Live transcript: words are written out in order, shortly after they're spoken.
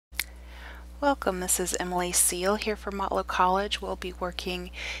Welcome, this is Emily Seal here from Motlow College. We'll be working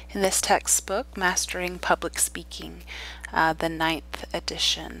in this textbook, Mastering Public Speaking, the 9th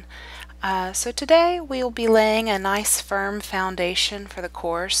edition. So today we will be laying a nice firm foundation for the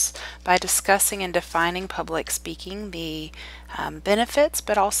course by discussing and defining public speaking, the benefits,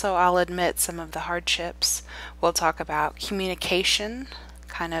 but also I'll admit some of the hardships. We'll talk about communication,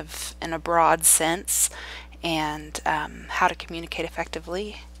 kind of in a broad sense, and how to communicate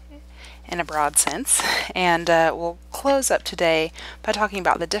effectively in a broad sense, and we'll close up today by talking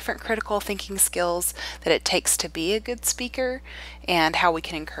about the different critical thinking skills that it takes to be a good speaker and how we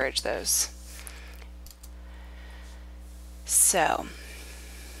can encourage those. So,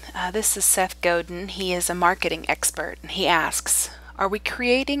 this is Seth Godin. He is a marketing expert, and he asks, are we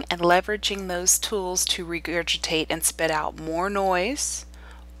creating and leveraging those tools to regurgitate and spit out more noise,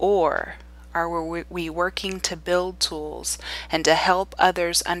 or are we working to build tools and to help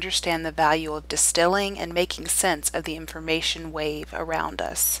others understand the value of distilling and making sense of the information wave around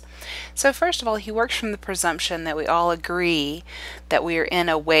us? So first of all, he works from the presumption that we all agree that we are in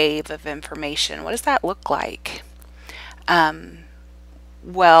a wave of information. What does that look like? Well,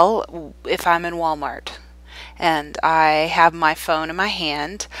 if I'm in Walmart and I have my phone in my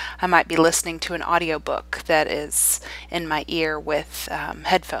hand, I might be listening to an audiobook that is in my ear with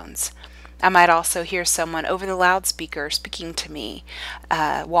headphones. I might also hear someone over the loudspeaker speaking to me.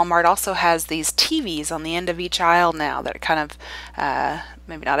 Walmart also has these TVs on the end of each aisle now that are kind of,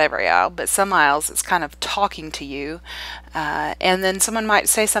 maybe not every aisle, but some aisles it's kind of talking to you. And then someone might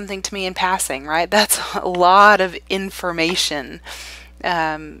say something to me in passing, right? That's a lot of information.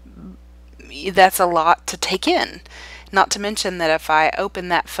 That's a lot to take in. Not to mention that if I open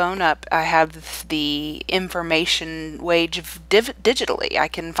that phone up, I have the information wave digitally. I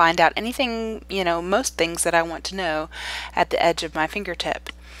can find out anything, most things that I want to know at the edge of my fingertip.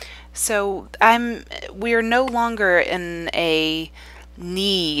 So we are no longer in a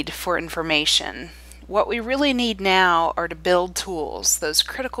need for information. What we really need now are to build tools, those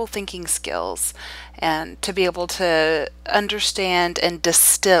critical thinking skills, and to be able to understand and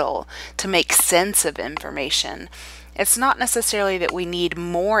distill, to make sense of information. It's not necessarily that we need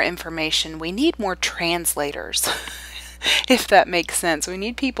more information, we need more translators, if that makes sense. We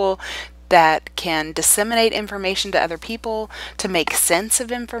need people that can disseminate information to other people, to make sense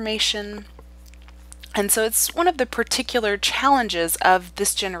of information. And so it's one of the particular challenges of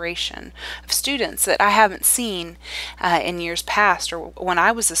this generation of students that I haven't seen in years past or when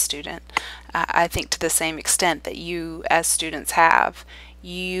I was a student, I think to the same extent that you as students have.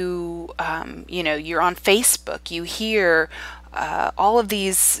 You're on Facebook, you hear all of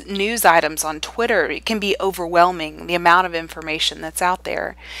these news items on Twitter. It can be overwhelming, the amount of information that's out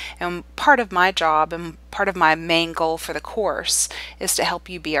there. And part of my job and part of my main goal for the course is to help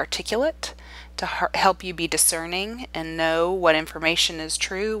you be articulate, to help you be discerning and know what information is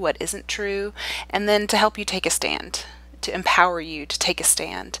true, what isn't true, and then to help you take a stand, to empower you to take a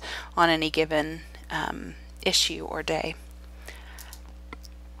stand on any given issue or day.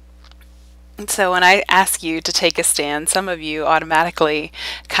 So when I ask you to take a stand, some of you automatically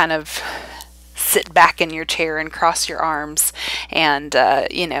kind of sit back in your chair and cross your arms and,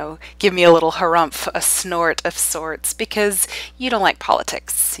 give me a little harumph, a snort of sorts, because you don't like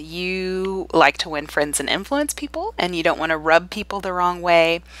politics. You like to win friends and influence people, and you don't want to rub people the wrong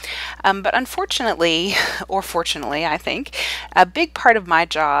way. But unfortunately, or fortunately, I think, a big part of my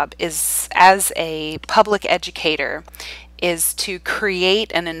job is as a public educator is to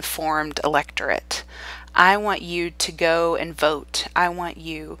create an informed electorate. I want you to go and vote. I want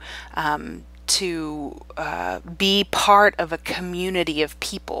you to be part of a community of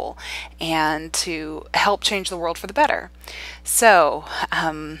people and to help change the world for the better. So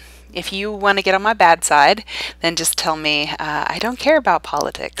if you want to get on my bad side, then just tell me I don't care about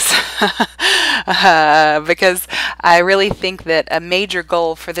politics. Because I really think that a major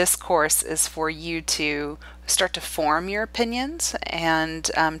goal for this course is for you to start to form your opinions and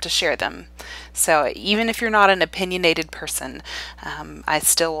to share them. So even if you're not an opinionated person, I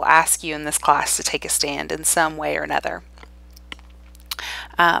still ask you in this class to take a stand in some way or another.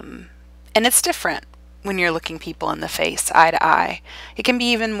 And it's different when you're looking people in the face, eye to eye. It can be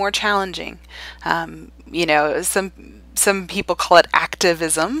even more challenging. Some people call it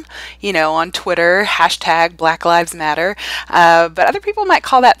activism, on Twitter, hashtag Black Lives Matter, but other people might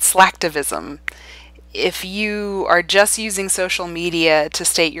call that slacktivism. If you are just using social media to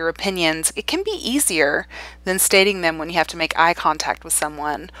state your opinions, it can be easier than stating them when you have to make eye contact with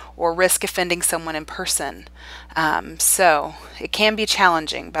someone or risk offending someone in person. So it can be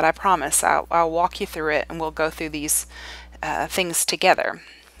challenging, but I promise I'll walk you through it and we'll go through these things together.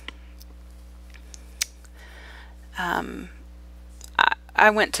 I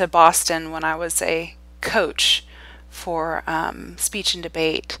went to Boston when I was a coach for speech and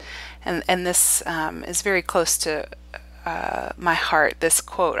debate, and this is very close to my heart, this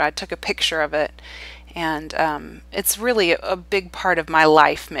quote. I took a picture of it, and it's really a big part of my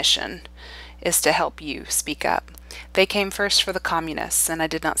life mission, is to help you speak up. They came first for the communists, and I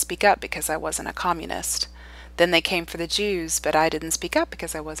did not speak up because I wasn't a communist. Then they came for the Jews, but I didn't speak up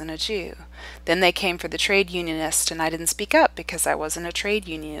because I wasn't a Jew. Then they came for the trade unionists, and I didn't speak up because I wasn't a trade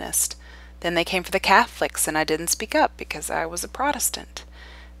unionist. Then they came for the Catholics, and I didn't speak up because I was a Protestant.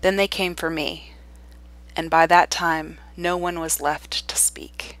 Then they came for me, and by that time, no one was left to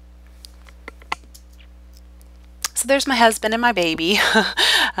speak. So there's my husband and my baby.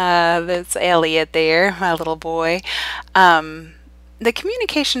 That's Elliot there, my little boy. The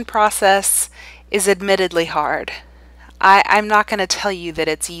communication process is admittedly hard. I'm not going to tell you that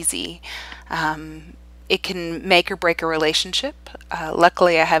it's easy. It can make or break a relationship.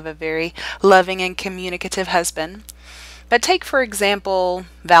 Luckily, I have a very loving and communicative husband. But take, for example,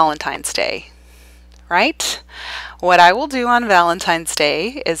 Valentine's Day, right? What I will do on Valentine's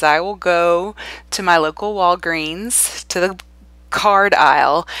Day is I will go to my local Walgreens, to the card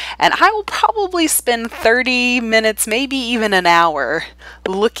aisle, and I will probably spend 30 minutes, maybe even an hour,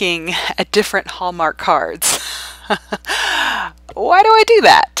 looking at different Hallmark cards. Why do I do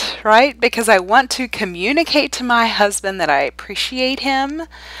that? Right? Because I want to communicate to my husband that I appreciate him.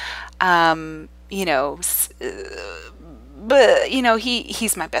 But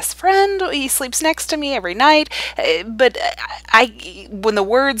he's my best friend. He sleeps next to me every night. But when the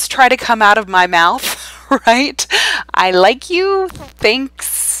words try to come out of my mouth, right? I like you.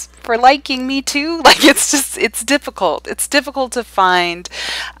 Thanks for liking me too. Like, it's difficult. It's difficult to find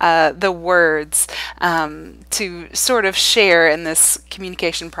the words to sort of share in this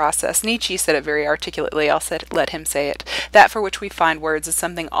communication process. Nietzsche said it very articulately. Let him say it. That for which we find words is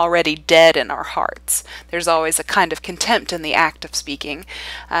something already dead in our hearts. There's always a kind of contempt in the act of speaking.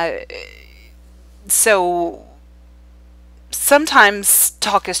 So sometimes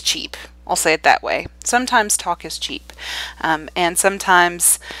talk is cheap. I'll say it that way. Sometimes talk is cheap. And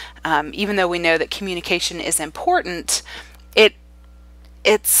sometimes, even though we know that communication is important,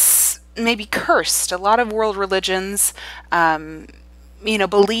 it's maybe cursed. A lot of world religions,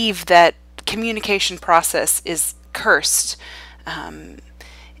 believe that communication process is cursed.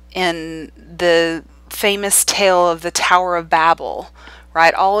 In the famous tale of the Tower of Babel,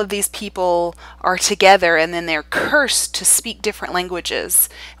 right? All of these people are together, and then they're cursed to speak different languages,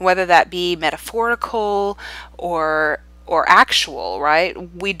 whether that be metaphorical or actual,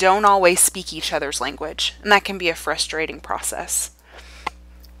 right? We don't always speak each other's language, and that can be a frustrating process.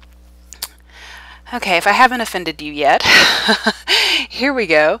 Okay, if I haven't offended you yet, here we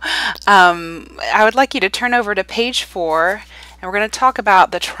go. I would like you to turn over to page 4, and we're going to talk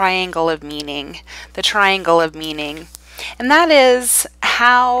about the triangle of meaning. The triangle of meaning. And that is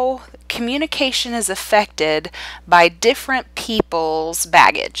how communication is affected by different people's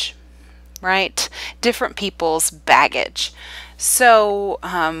baggage, right? Different people's baggage. So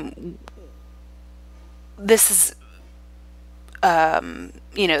this is,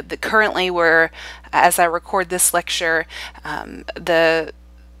 currently we're, as I record this lecture, the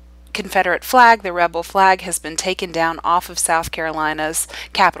Confederate flag, the rebel flag, has been taken down off of South Carolina's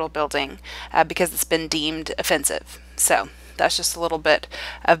Capitol building because it's been deemed offensive. So that's just a little bit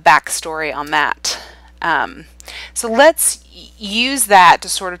of backstory on that. So let's use that to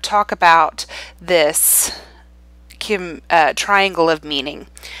sort of talk about this triangle of meaning.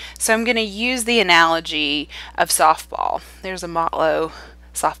 So I'm going to use the analogy of softball. There's a Motlow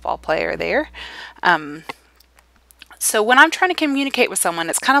softball player there. So when I'm trying to communicate with someone,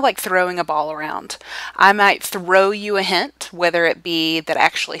 it's kind of like throwing a ball around. I might throw you a hint, whether it be that I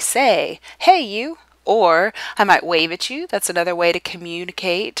actually say, "Hey, you," or I might wave at you. That's another way to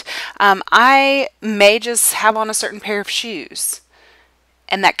communicate. I may just have on a certain pair of shoes,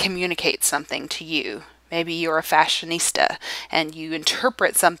 and that communicates something to you. Maybe you're a fashionista, and you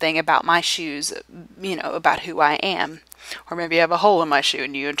interpret something about my shoes, about who I am. Or maybe I have a hole in my shoe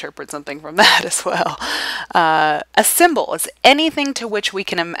and you interpret something from that as well. A symbol is anything to which we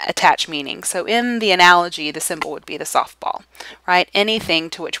can attach meaning. So in the analogy, the symbol would be the softball, right?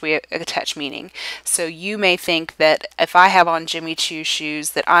 Anything to which we attach meaning. So you may think that if I have on Jimmy Choo shoes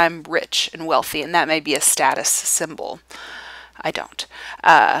that I'm rich and wealthy, and that may be a status symbol. I don't.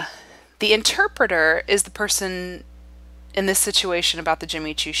 The interpreter is the person in this situation about the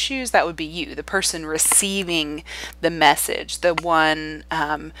Jimmy Choo shoes. That would be you, the person receiving the message, the one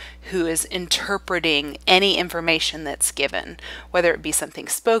who is interpreting any information that's given, whether it be something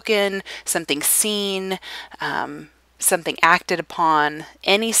spoken, something seen, something acted upon,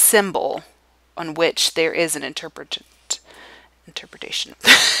 any symbol on which there is an interpretation.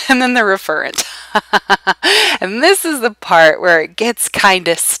 And then the referent. And this is the part where it gets kind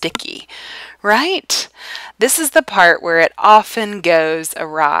of sticky, right? This is the part where it often goes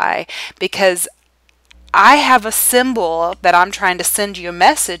awry, because I have a symbol that I'm trying to send you a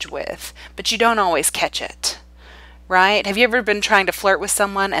message with, but you don't always catch it, right? Have you ever been trying to flirt with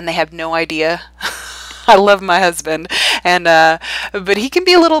someone and they have no idea? I love my husband, and but he can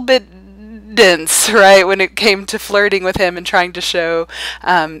be a little bit dense, right? When it came to flirting with him and trying to show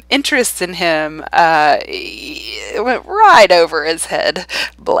interest in him, it went right over his head.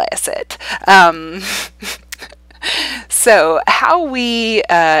 Bless it. So how we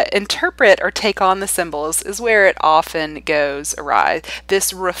interpret or take on the symbols is where it often goes awry.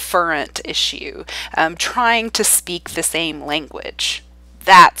 This referent issue, trying to speak the same language.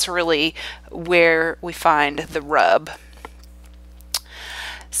 That's really where we find the rub.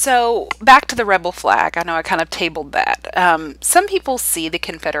 So back to the rebel flag. I know I kind of tabled that. Some people see the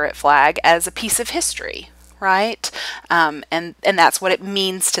Confederate flag as a piece of history, right? And that's what it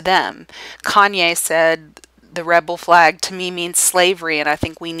means to them. Kanye said, the rebel flag to me means slavery, and I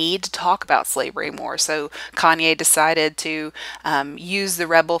think we need to talk about slavery more. So Kanye decided to use the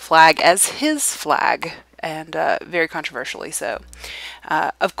rebel flag as his flag, and very controversially so.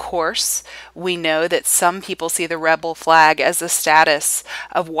 Of course, we know that some people see the rebel flag as a status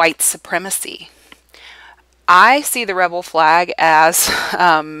of white supremacy. I see the rebel flag as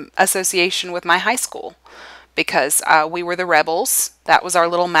association with my high school, because we were the rebels. That was our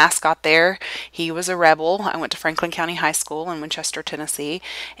little mascot there. He was a rebel. I went to Franklin County High School in Winchester, Tennessee,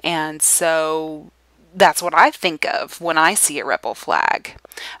 and so that's what I think of when I see a rebel flag.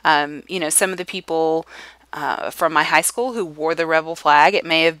 You know, some of the people from my high school who wore the rebel flag, it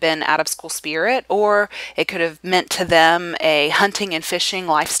may have been out of school spirit, or it could have meant to them a hunting and fishing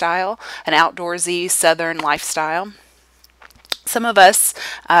lifestyle, an outdoorsy southern lifestyle. Some of us,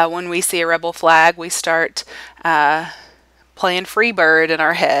 when we see a rebel flag, we start playing Freebird in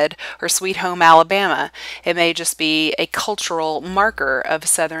our head, or Sweet Home Alabama. It may just be a cultural marker of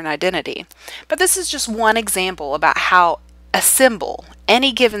Southern identity. But this is just one example about how a symbol,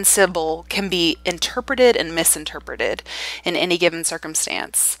 any given symbol, can be interpreted and misinterpreted in any given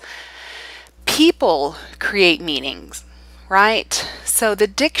circumstance. People create meanings, right? So the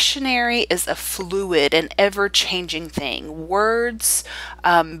dictionary is a fluid and ever-changing thing. Words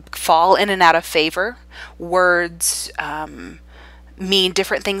fall in and out of favor. Words mean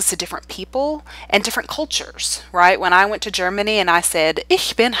different things to different people and different cultures, right? When I went to Germany and I said,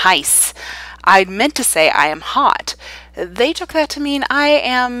 "Ich bin heiß," I meant to say I am hot. They took that to mean I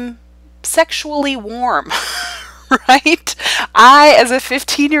am sexually warm. Right? I, as a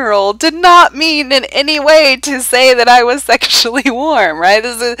 15-year-old, did not mean in any way to say that I was sexually warm, right?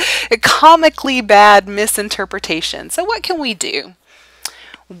 This is a comically bad misinterpretation. So what can we do?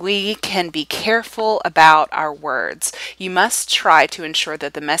 We can be careful about our words. You must try to ensure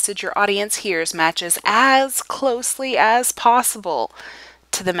that the message your audience hears matches as closely as possible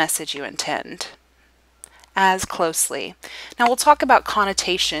to the message you intend. As closely. Now we'll talk about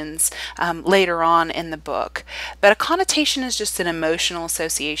connotations later on in the book, but a connotation is just an emotional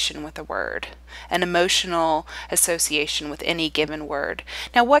association with a word, an emotional association with any given word.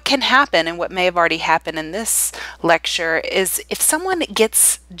 Now what can happen, and what may have already happened in this lecture, is if someone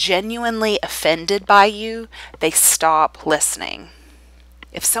gets genuinely offended by you, they stop listening.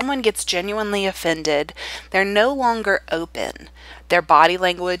 If someone gets genuinely offended, they're no longer open. Their body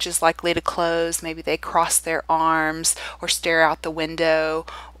language is likely to close. Maybe they cross their arms or stare out the window,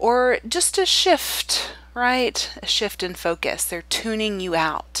 or just a shift, right? A shift in focus. They're tuning you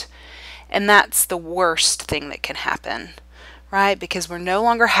out. And that's the worst thing that can happen, right? Because we're no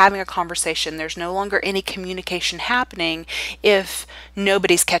longer having a conversation. There's no longer any communication happening if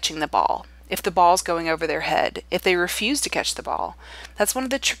nobody's catching the ball. If the ball's going over their head, if they refuse to catch the ball. That's one of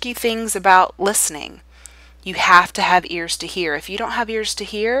the tricky things about listening. You have to have ears to hear. If you don't have ears to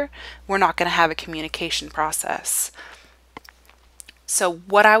hear, we're not going to have a communication process. So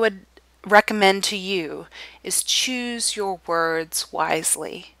what I would recommend to you is choose your words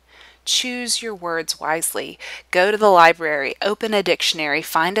wisely. Choose your words wisely. Go to the library, open a dictionary,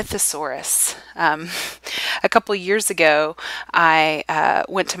 find a thesaurus. A couple years ago, I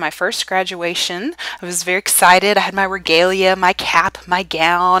went to my first graduation. I was very excited. I had my regalia, my cap, my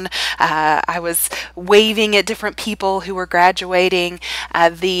gown. I was waving at different people who were graduating.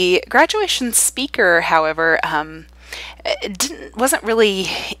 The graduation speaker, however, wasn't really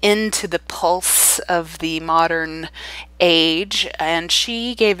into the pulse of the modern age, and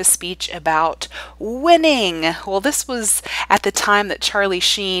she gave a speech about winning. Well, this was at the time that Charlie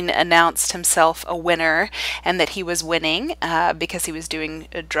Sheen announced himself a winner and that he was winning because he was doing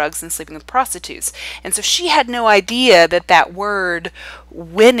drugs and sleeping with prostitutes. And so she had no idea that that word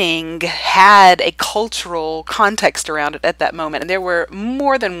winning had a cultural context around it at that moment. And there were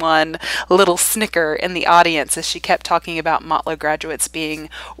more than one little snicker in the audience as she kept talking about Motlow graduates being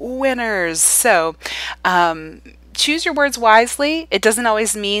winners. So choose your words wisely. It doesn't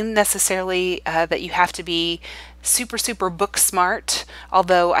always mean necessarily that you have to be super book smart,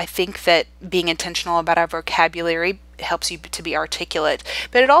 although I think that being intentional about our vocabulary helps you to be articulate.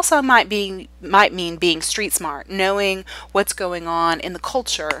 But it also might mean being street smart, knowing what's going on in the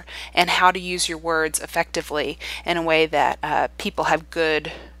culture and how to use your words effectively in a way that people have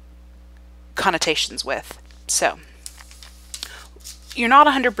good connotations with. So you're not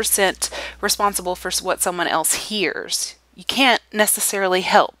 100% responsible for what someone else hears. You can't necessarily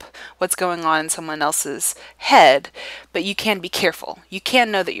help what's going on in someone else's head, but you can be careful. You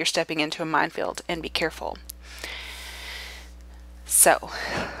can know that you're stepping into a minefield and be careful. So,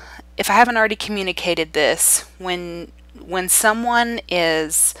 if I haven't already communicated this, when someone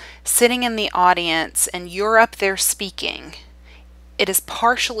is sitting in the audience and you're up there speaking, it is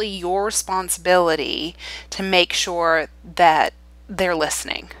partially your responsibility to make sure that they're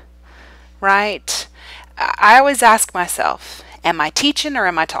listening, right? I always ask myself, am I teaching or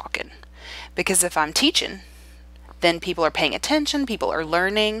am I talking? Because if I'm teaching, then people are paying attention, people are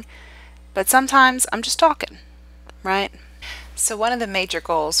learning, but sometimes I'm just talking, right? So one of the major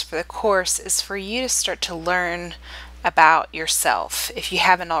goals for the course is for you to start to learn about yourself, if you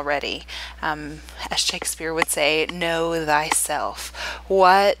haven't already. As Shakespeare would say, know thyself.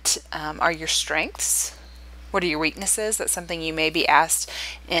 What are your strengths? What are your weaknesses? That's something you may be asked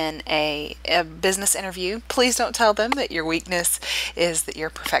in a business interview. Please don't tell them that your weakness is that you're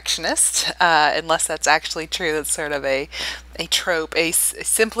a perfectionist, unless that's actually true. That's sort of a trope, a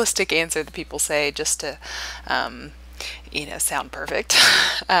simplistic answer that people say just to sound perfect.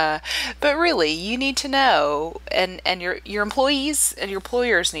 But really, you need to know, and your employees and your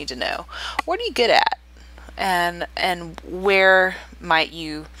employers need to know, what are you good at, and where might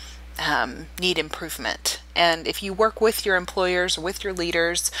you need improvement. And if you work with your employers or with your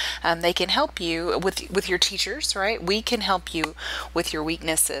leaders, they can help you with your teachers, right? We can help you with your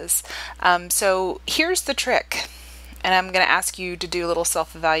weaknesses. So here's the trick, and I'm going to ask you to do a little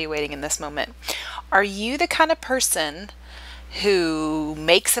self-evaluating in this moment. Are you the kind of person who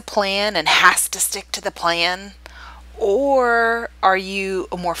makes a plan and has to stick to the plan, or are you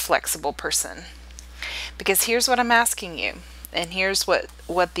a more flexible person? Because here's what I'm asking you. And here's what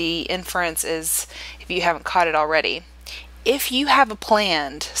the inference is, if you haven't caught it already. If you have a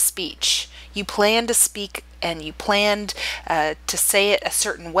planned speech, you plan to speak and you planned to say it a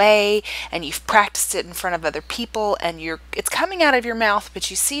certain way, and you've practiced it in front of other people, and it's coming out of your mouth, but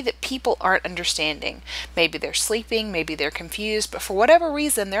you see that people aren't understanding. Maybe they're sleeping, maybe they're confused, but for whatever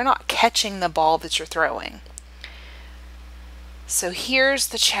reason, they're not catching the ball that you're throwing. So here's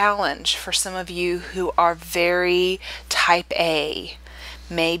the challenge for some of you who are very type A.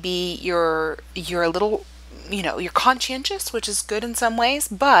 Maybe you're a little, you're conscientious, which is good in some ways,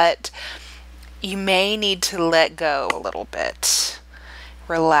 but you may need to let go a little bit.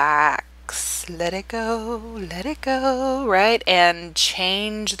 Relax, let it go, right? And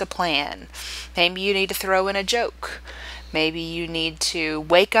change the plan. Maybe you need to throw in a joke. Maybe you need to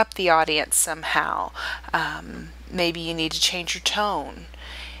wake up the audience somehow. Maybe you need to change your tone.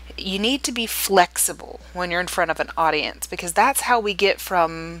 You need to be flexible when you're in front of an audience, because that's how we get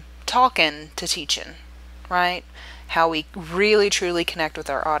from talking to teaching, right? How we really truly connect with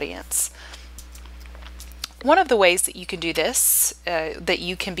our audience. One of the ways that you can do this, that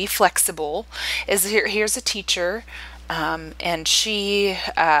you can be flexible, is here's a teacher, and she,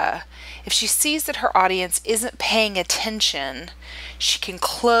 if she sees that her audience isn't paying attention, she can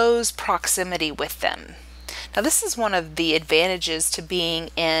close proximity with them. Now, this is one of the advantages to being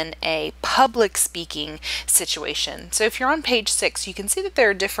in a public speaking situation. So if you're on page 6, you can see that there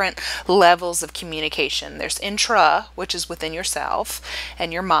are different levels of communication. There's intra, which is within yourself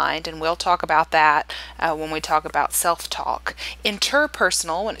and your mind, and we'll talk about that when we talk about self-talk.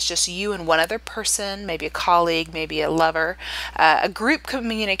 Interpersonal, when it's just you and one other person, maybe a colleague, maybe a lover. A group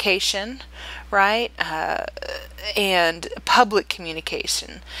communication, right? And public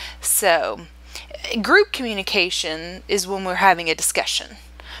communication. So group communication is when we're having a discussion,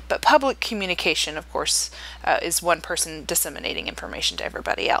 but public communication, of course, is one person disseminating information to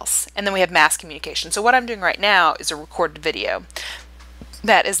everybody else. And then we have mass communication. So what I'm doing right now is a recorded video.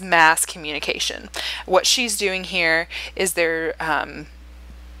 That is mass communication. What she's doing here is they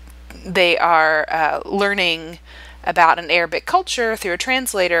are learning about an Arabic culture through a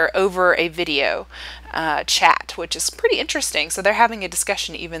translator over a video chat, which is pretty interesting. So they're having a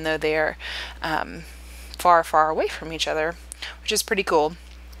discussion even though they're far, far away from each other, which is pretty cool.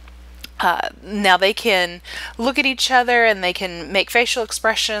 Now they can look at each other and they can make facial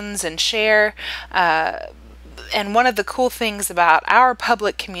expressions and share. And one of the cool things about our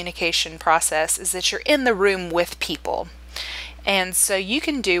public communication process is that you're in the room with people. And so you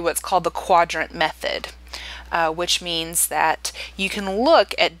can do what's called the quadrant method, which means that you can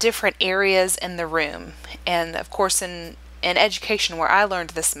look at different areas in the room. And of course, in education, where I learned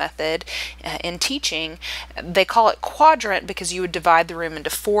this method in teaching, they call it quadrant because you would divide the room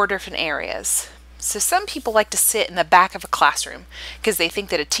into 4 different areas. So some people like to sit in the back of a classroom because they think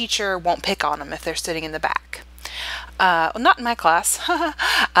that a teacher won't pick on them if they're sitting in the back. Well, not in my class.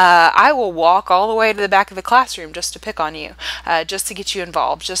 I will walk all the way to the back of the classroom just to pick on you, just to get you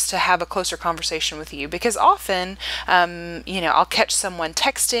involved, just to have a closer conversation with you. Because often, I'll catch someone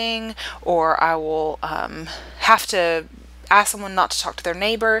texting, or I will have to ask someone not to talk to their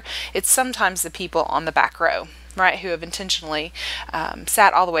neighbor. It's sometimes the people on the back row, right, who have intentionally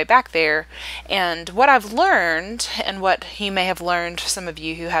sat all the way back there. And what I've learned, and what you may have learned, some of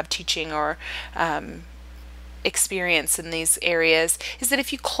you who have teaching or experience in these areas, is that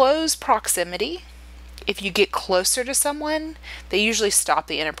if you close proximity, if you get closer to someone, they usually stop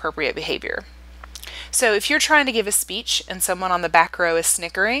the inappropriate behavior. So if you're trying to give a speech and someone on the back row is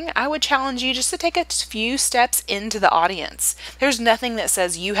snickering, I would challenge you just to take a few steps into the audience. There's nothing that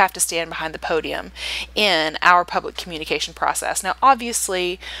says you have to stand behind the podium in our public communication process. Now,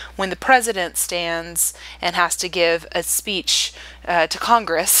 obviously, when the president stands and has to give a speech to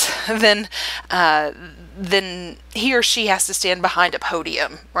Congress, then he or she has to stand behind a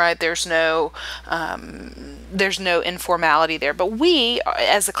podium, right? There's no informality there. But we,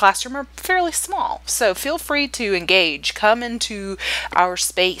 as a classroom, are fairly small. So feel free to engage, come into our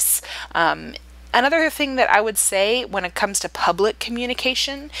space. Another thing that I would say when it comes to public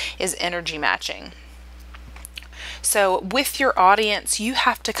communication is energy matching. So with your audience, you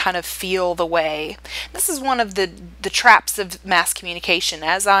have to kind of feel the way. This is one of the traps of mass communication.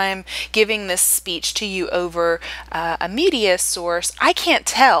 As I'm giving this speech to you over a media source, I can't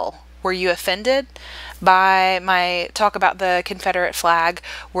tell. Were you offended by my talk about the Confederate flag?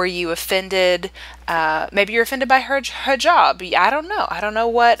 Were you offended? Maybe you're offended by her hijab. I don't know. I don't know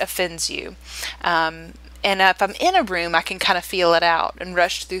what offends you. And if I'm in a room, I can kind of feel it out and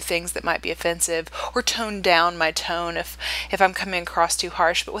rush through things that might be offensive, or tone down my tone if I'm coming across too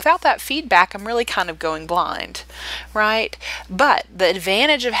harsh. But without that feedback, I'm really kind of going blind, right? But the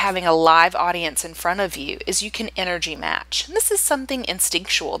advantage of having a live audience in front of you is you can energy match. And this is something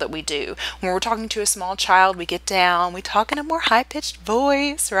instinctual that we do. When we're talking to a small child, we get down, we talk in a more high-pitched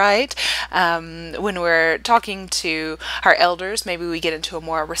voice, right? When we're talking to our elders, maybe we get into a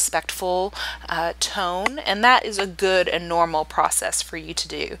more respectful tone. And that is a good and normal process for you to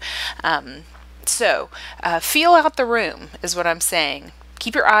do. So feel out the room is what I'm saying.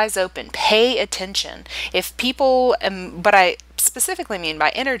 Keep your eyes open. Pay attention. If people, what I specifically mean by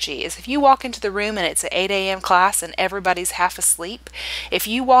energy is if you walk into the room and it's an 8 a.m. class and everybody's half asleep, if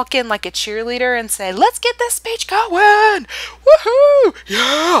you walk in like a cheerleader and say, let's get this speech going, woohoo,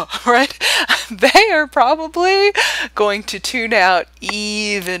 yeah, right? They are probably going to tune out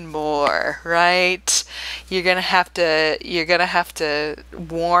even more, right? You're gonna have to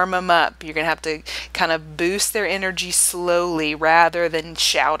warm them up. You're gonna have to kind of boost their energy slowly rather than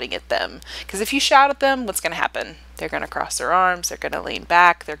shouting at them. Because if you shout at them, what's gonna happen? They're going to cross their arms, they're going to lean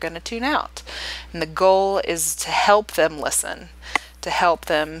back, they're going to tune out. And the goal is to help them listen, to help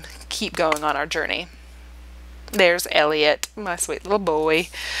them keep going on our journey. There's Elliot, my sweet little boy.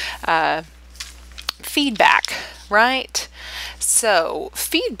 Feedback, right? So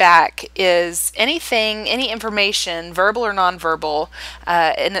feedback is anything, any information, verbal or nonverbal,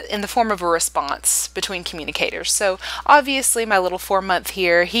 in the form of a response between communicators. So obviously my little 4-month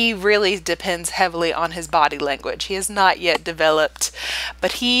here, he really depends heavily on his body language. He has not yet developed,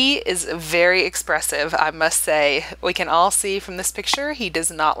 but he is very expressive, I must say. We can all see from this picture, he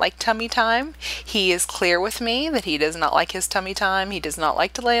does not like tummy time. He is clear with me that he does not like his tummy time. He does not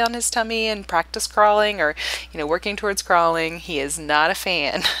like to lay on his tummy and practice crawling or, working towards crawling. He is not a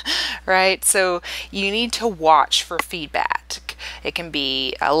fan, right? So you need to watch for feedback. It can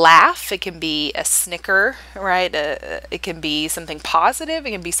be a laugh, it can be a snicker, right? It can be something positive,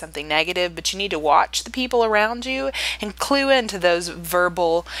 it can be something negative, but you need to watch the people around you and clue into those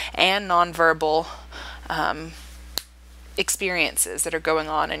verbal and nonverbal experiences that are going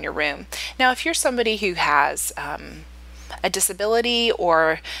on in your room. Now, if you're somebody who has a disability,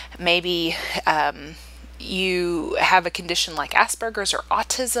 or maybe you have a condition like Asperger's or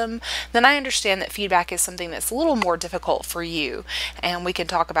autism, then I understand that feedback is something that's a little more difficult for you, and we can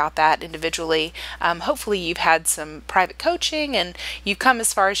talk about that individually. Hopefully you've had some private coaching and you've come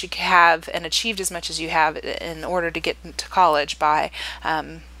as far as you have and achieved as much as you have in order to get to college by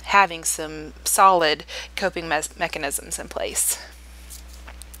having some solid coping mechanisms in place.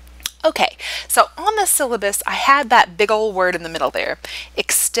 Okay, so on the syllabus, I had that big old word in the middle there,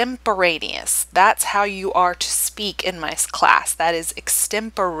 extemporaneous. That's how you are to speak in my class. That is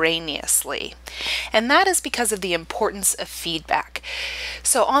extemporaneously. And that is because of the importance of feedback.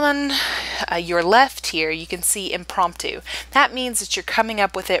 So on your left here, you can see impromptu. That means that you're coming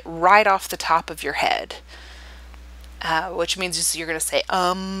up with it right off the top of your head. Which means you're going to say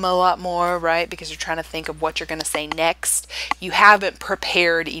a lot more, right? Because you're trying to think of what you're going to say next. You haven't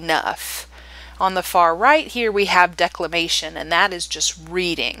prepared enough. On the far right here, we have declamation, and that is just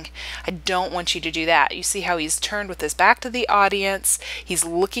reading. I don't want you to do that. You see how he's turned with his back to the audience, he's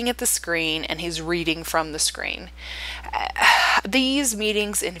looking at the screen, and he's reading from the screen. These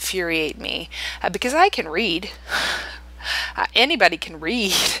meetings infuriate me because I can read. Anybody can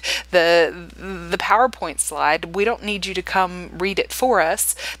read the PowerPoint slide. We don't need you to come read it for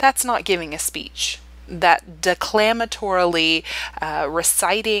us. That's not giving a speech. That declamatorily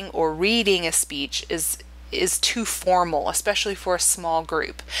reciting or reading a speech is too formal, especially for a small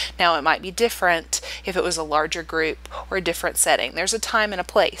group. Now, it might be different if it was a larger group or a different setting. There's a time and a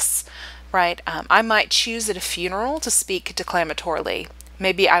place, right? I might choose at a funeral to speak declamatorily.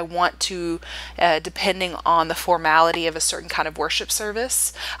 Maybe I want to, depending on the formality of a certain kind of worship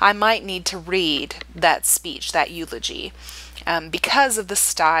service, I might need to read that speech, that eulogy, because of the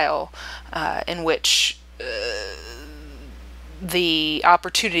style in which the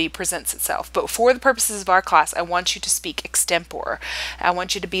opportunity presents itself. But for the purposes of our class, I want you to speak extempore. I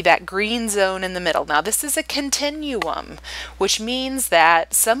want you to be that green zone in the middle. Now, this is a continuum, which means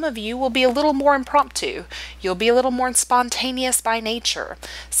that some of you will be a little more impromptu. You'll be a little more spontaneous by nature.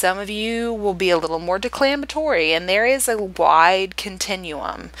 Some of you will be a little more declamatory, and there is a wide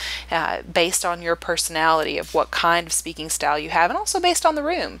continuum based on your personality of what kind of speaking style you have, and also based on the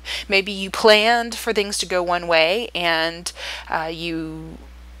room. Maybe you planned for things to go one way, and you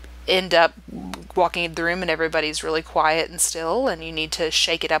end up walking into the room and everybody's really quiet and still, and you need to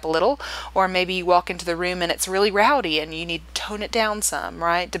shake it up a little. Or maybe you walk into the room and it's really rowdy and you need to tone it down some,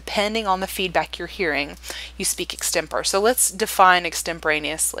 right? Depending on the feedback you're hearing, you speak extempore. So let's define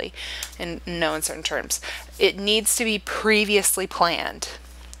extemporaneously in no uncertain terms. It needs to be previously planned.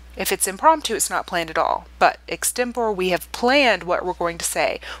 If it's impromptu, it's not planned at all. But extempore, we have planned what we're going to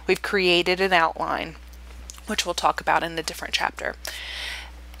say. We've created an outline, which we'll talk about in a different chapter.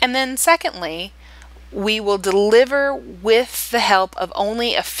 And then secondly, we will deliver with the help of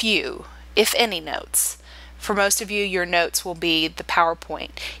only a few, if any, notes. For most of you, your notes will be the PowerPoint.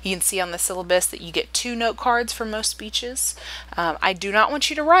 You can see on the syllabus that you get 2 note cards for most speeches. I do not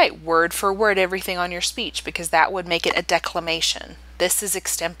want you to write word for word everything on your speech, because that would make it a declamation. This is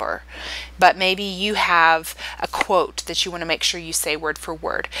extempore. But maybe you have a quote that you want to make sure you say word for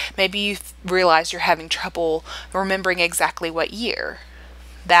word. Maybe you realize you're having trouble remembering exactly what year.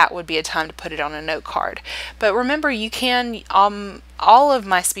 That would be a time to put it on a note card. But remember, you can, all of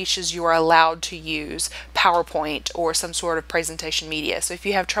my speeches, you are allowed to use PowerPoint or some sort of presentation media. So if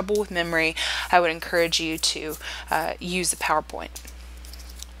you have trouble with memory, I would encourage you to use the PowerPoint.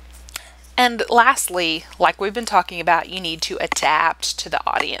 And lastly, like we've been talking about, you need to adapt to the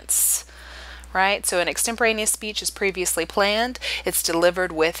audience, right? So an extemporaneous speech is previously planned, it's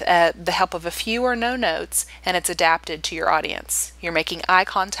delivered with the help of a few or no notes, and it's adapted to your audience. You're making eye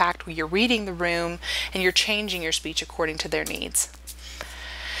contact, you're reading the room, and you're changing your speech according to their needs.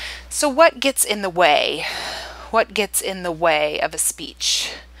 So what gets in the way? What gets in the way of a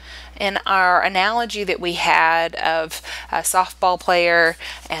speech? In our analogy that we had of a softball player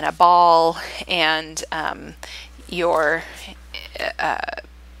and a ball and your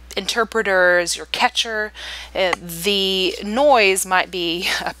interpreters, your catcher, the noise might be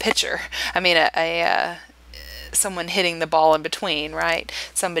a pitcher. I mean, someone hitting the ball in between, right?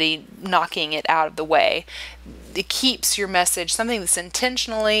 Somebody knocking it out of the way. It keeps your message, something that's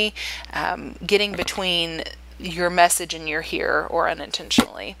intentionally getting between your message and your hearer, or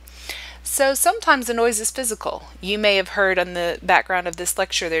unintentionally. So sometimes the noise is physical. You may have heard on the background of this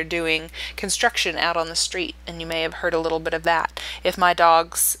lecture they're doing construction out on the street, and you may have heard a little bit of that. If my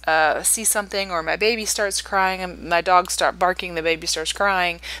dogs see something, or my baby starts crying and my dogs start barking, the baby starts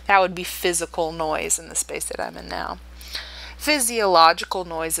crying, that would be physical noise in the space that I'm in now. physiological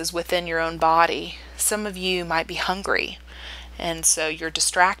noises within your own body. Some of you might be hungry, and so you're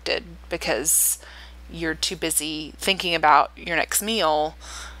distracted because you're too busy thinking about your next meal.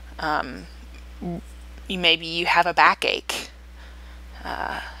 Maybe you have a backache.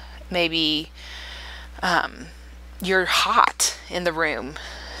 Maybe you're hot in the room.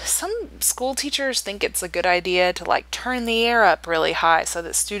 Some school teachers think it's a good idea to like turn the air up really high so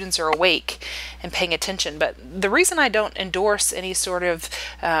that students are awake and paying attention. But the reason I don't endorse any sort of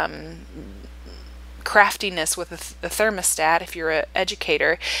craftiness with a thermostat, if you're an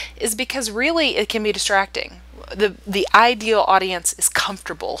educator, is because really it can be distracting. The ideal audience is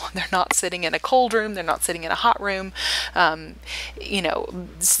comfortable. They're not sitting in a cold room. They're not sitting in a hot room.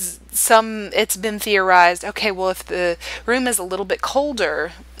 It's been theorized, okay, well, if the room is a little bit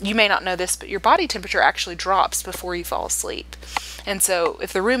colder, you may not know this, but your body temperature actually drops before you fall asleep. And so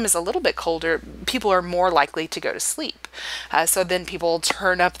if the room is a little bit colder, people are more likely to go to sleep. So then people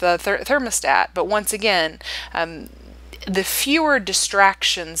turn up the thermostat. But once again, the fewer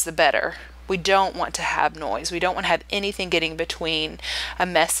distractions, the better. We don't want to have noise. We don't want to have anything getting between a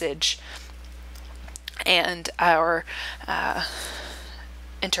message and our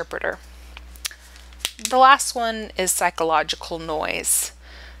interpreter. The last one is psychological noise.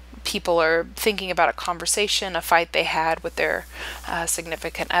 People are thinking about a conversation, a fight they had with their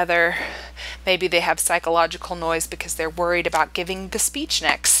significant other. Maybe they have psychological noise because they're worried about giving the speech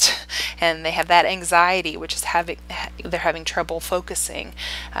next, and they have that anxiety, which is they're having trouble focusing.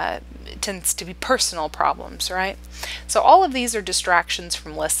 It tends to be personal problems, right? So all of these are distractions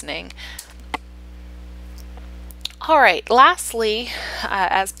from listening. All right, lastly,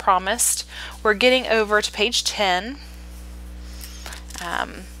 as promised, we're getting over to page 10.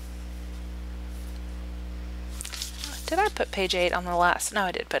 Did I put page 8 on the last? No,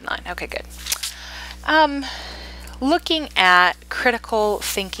 I did put 9. Okay, good. Looking at critical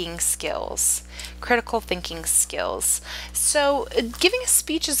thinking skills. Critical thinking skills. So giving a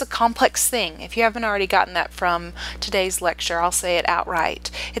speech is a complex thing. If you haven't already gotten that from today's lecture, I'll say it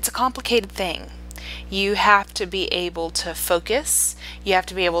outright. It's a complicated thing. You have to be able to focus. You have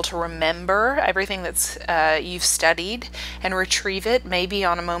to be able to remember everything that's you've studied and retrieve it, maybe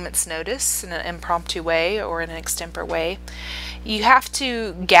on a moment's notice in an impromptu way or in an extempore way. You have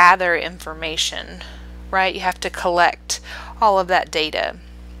to gather information, right? You have to collect all of that data.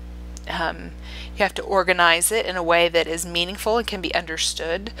 You have to organize it in a way that is meaningful and can be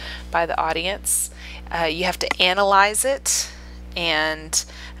understood by the audience. You have to analyze it and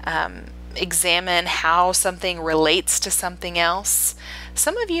examine how something relates to something else.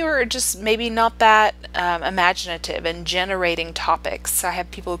 Some of you are just maybe not that imaginative and generating topics. I have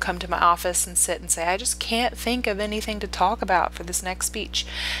people who come to my office and sit and say, I just can't think of anything to talk about for this next speech.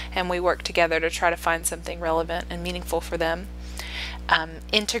 And we work together to try to find something relevant and meaningful for them.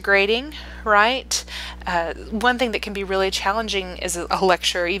 Integrating, right? One thing that can be really challenging is a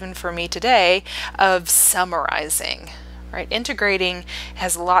lecture, even for me today, of summarizing. Right? Integrating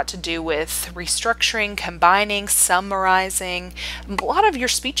has a lot to do with restructuring, combining, summarizing. A lot of your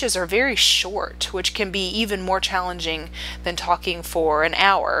speeches are very short, which can be even more challenging than talking for an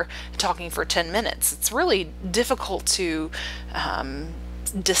hour, talking for 10 minutes. It's really difficult to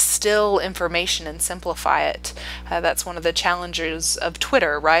distill information and simplify it. That's one of the challenges of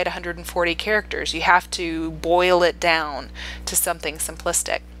Twitter, right? 140 characters. You have to boil it down to something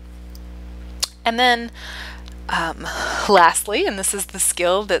simplistic. And then lastly, and this is the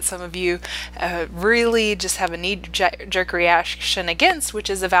skill that some of you really just have a knee-jerk reaction against, which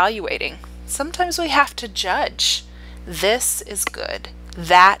is evaluating. Sometimes we have to judge. This is good.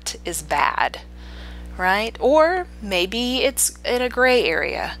 That is bad. Right? Or maybe it's in a gray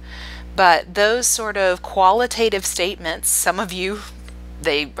area. But those sort of qualitative statements, some of you,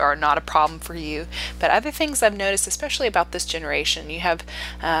 they are not a problem for you. But other things I've noticed, especially about this generation, you have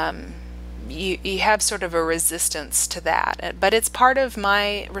you have sort of a resistance to that. But it's part of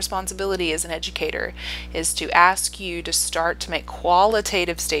my responsibility as an educator is to ask you to start to make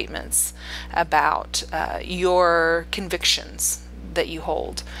qualitative statements about your convictions that you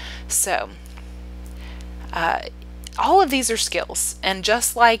hold. So all of these are skills, and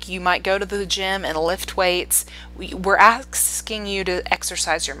just like you might go to the gym and lift weights, we're asking you to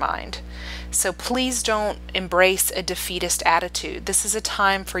exercise your mind. So please don't embrace a defeatist attitude. This is a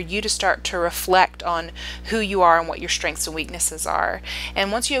time for you to start to reflect on who you are and what your strengths and weaknesses are.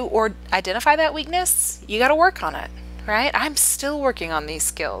 And once you identify that weakness, you got to work on it, right? I'm still working on these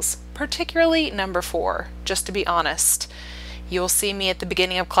skills, particularly number 4, just to be honest. You'll see me at the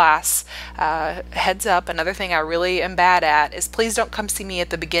beginning of class. Heads up, another thing I really am bad at is please don't come see me at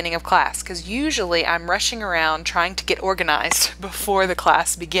the beginning of class, because usually I'm rushing around trying to get organized before the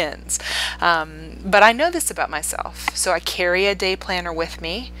class begins. But I know this about myself, so I carry a day planner with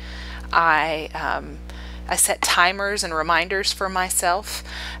me. I set timers and reminders for myself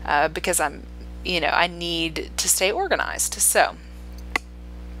because I need to stay organized. So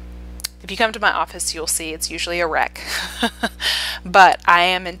if you come to my office, you'll see it's usually a wreck, but I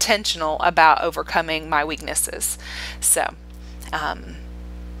am intentional about overcoming my weaknesses. So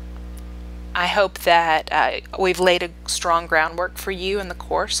I hope that we've laid a strong groundwork for you in the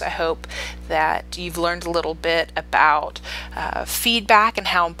course. I hope that you've learned a little bit about feedback and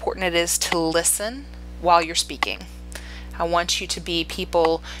how important it is to listen while you're speaking. I want you to be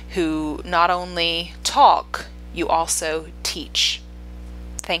people who not only talk, you also teach.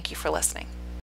 Thank you for listening.